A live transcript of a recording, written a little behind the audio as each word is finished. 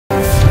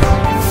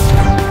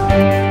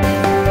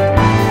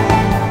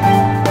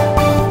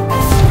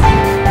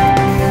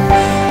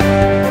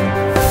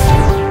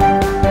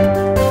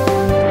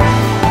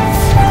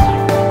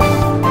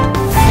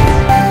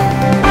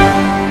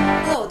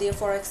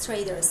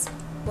traders,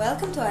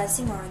 welcome to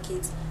𝗙𝗙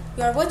Markets.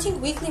 You are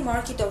watching weekly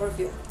market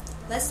overview.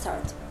 Let's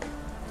start.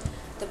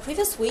 The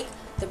previous week,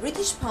 the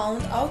British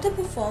pound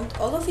outperformed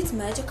all of its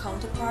major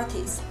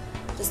counterparties.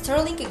 The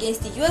sterling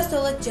against the US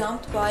dollar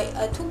jumped by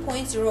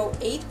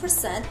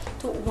 2.08%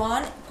 to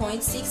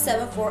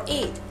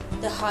 1.6748,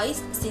 the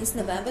highest since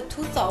November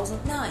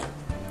 2009.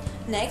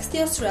 Next,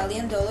 the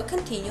Australian dollar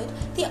continued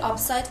the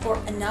upside for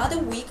another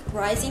week,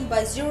 rising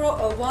by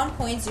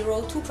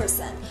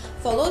 1.02%,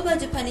 followed by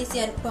Japanese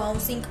yen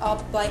bouncing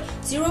up by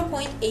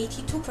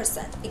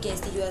 0.82%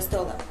 against the US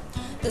dollar.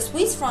 The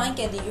Swiss franc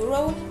and the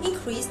euro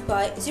increased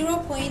by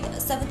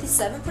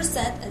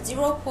 0.77% and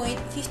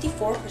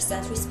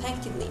 0.54%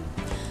 respectively.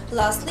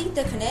 Lastly,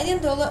 the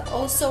Canadian dollar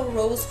also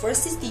rose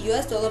versus the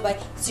US dollar by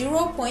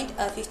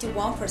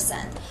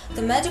 0.51%.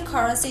 The major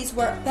currencies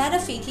were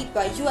benefited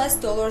by US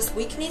dollar's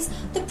weakness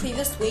the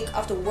previous week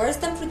after worse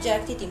than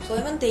projected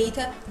employment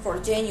data for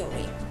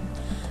January.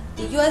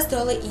 The US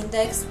dollar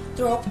index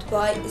dropped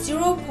by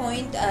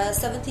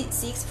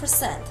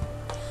 0.76%.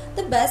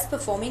 The best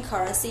performing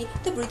currency,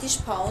 the British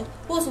pound,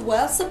 was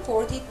well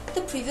supported the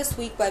previous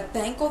week by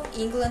Bank of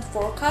England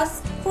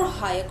forecasts for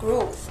higher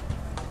growth.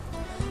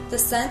 The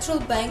central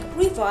bank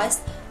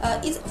revised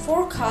its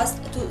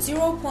forecast to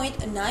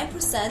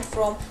 0.9%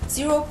 from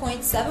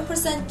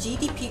 0.7%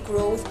 GDP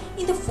growth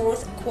in the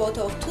fourth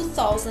quarter of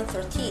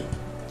 2013.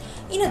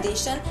 In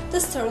addition,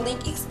 the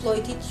sterling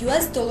exploited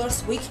US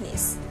dollar's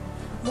weakness.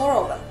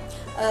 Moreover,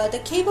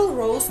 the cable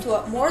rose to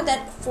a more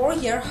than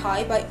 4-year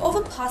high by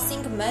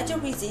overpassing major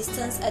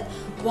resistance at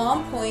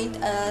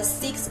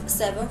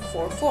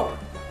 1.6744.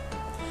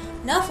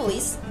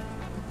 Nonetheless,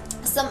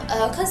 some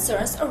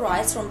concerns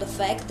arise from the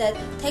fact that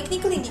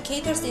technical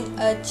indicators in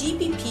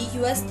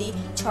GBP/USD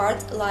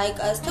chart like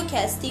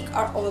stochastic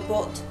are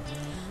overbought.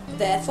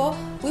 Therefore,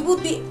 we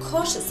would be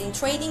cautious in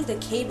trading the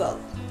cable.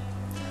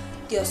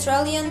 The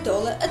Australian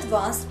dollar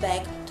advanced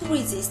back to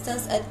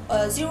resistance at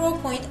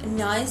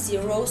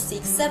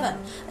 0.9067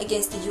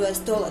 against the US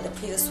dollar the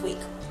previous week.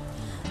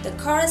 The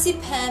currency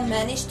pair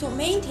managed to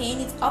maintain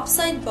its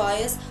upside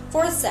bias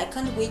for a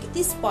second week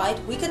despite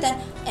weaker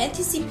than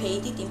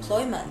anticipated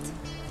employment.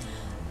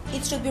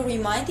 It should be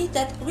reminded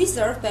that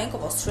Reserve Bank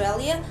of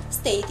Australia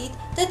stated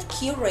that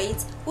key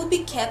rates would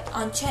be kept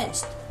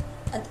unchanged,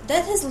 and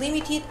that has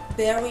limited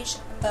bearish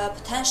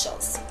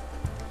potentials.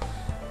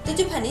 The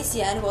Japanese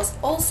yen was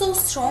also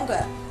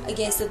stronger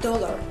against the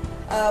dollar,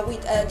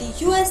 with the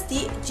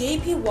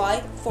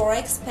USD-JPY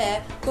Forex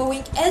pair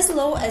going as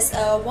low as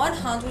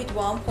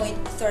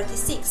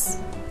 101.36.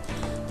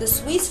 The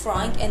Swiss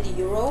franc and the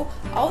euro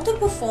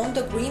outperformed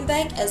the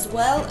greenback as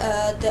well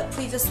the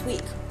previous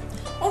week.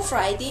 On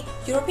Friday,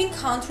 European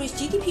countries'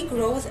 GDP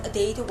growth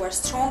data were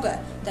stronger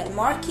than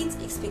market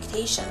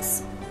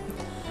expectations.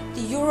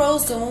 The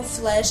Eurozone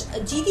flash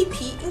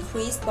GDP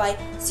increased by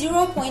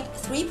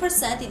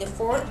 0.3% in the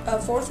fourth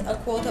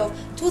quarter of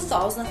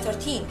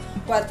 2013,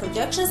 while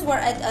projections were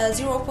at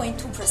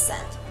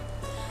 0.2%.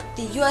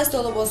 The US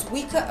dollar was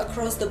weaker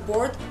across the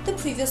board the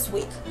previous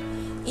week.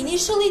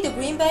 Initially, the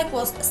greenback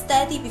was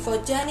steady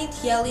before Janet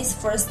Yellen's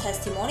first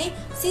testimony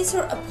since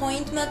her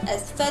appointment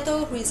as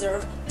Federal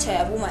Reserve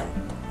Chairwoman.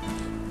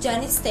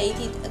 Janet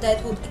stated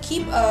that would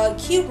keep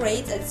key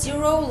rates at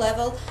zero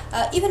level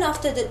even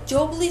after the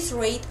jobless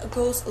rate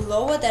goes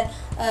lower than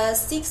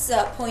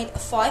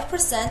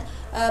 6.5%,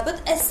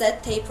 but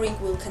asset tapering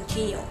will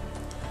continue.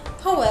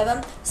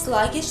 However,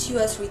 sluggish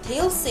US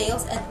retail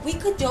sales and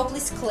weaker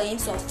jobless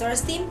claims on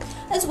Thursday,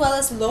 as well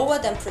as lower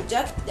than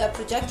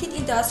projected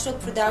industrial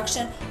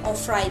production on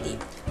Friday,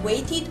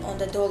 weighed on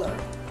the dollar.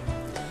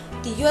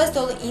 The US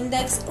dollar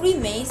index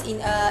remains in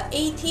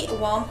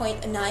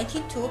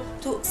 81.92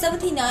 to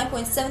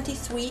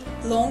 79.73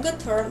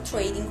 longer-term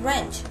trading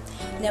range.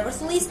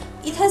 Nevertheless,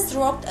 it has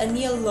dropped a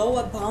near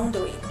lower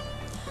boundary.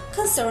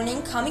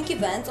 Concerning coming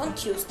events on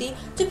Tuesday,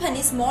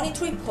 Japanese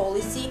monetary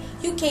policy,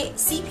 UK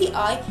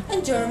CPI,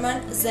 and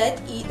German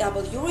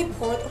ZEW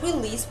report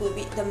release will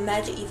be the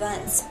major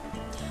events.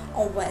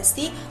 On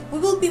Wednesday, we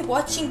will be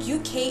watching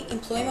UK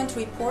employment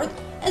report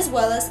as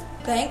well as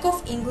Bank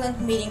of England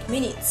meeting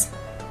minutes.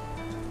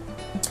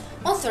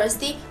 On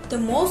Thursday, the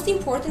most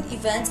important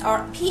events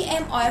are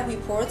PMI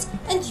reports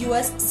and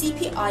US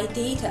CPI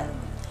data.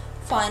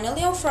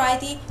 Finally, on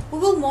Friday, we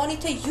will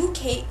monitor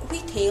UK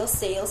retail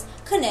sales,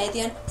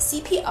 Canadian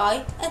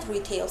CPI, and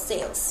retail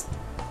sales.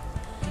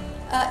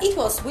 It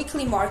was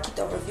weekly market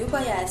overview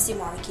by 𝗙𝗙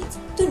Markets.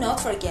 Do not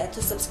forget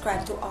to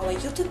subscribe to our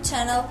YouTube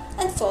channel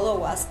and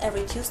follow us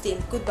every Tuesday.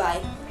 Goodbye.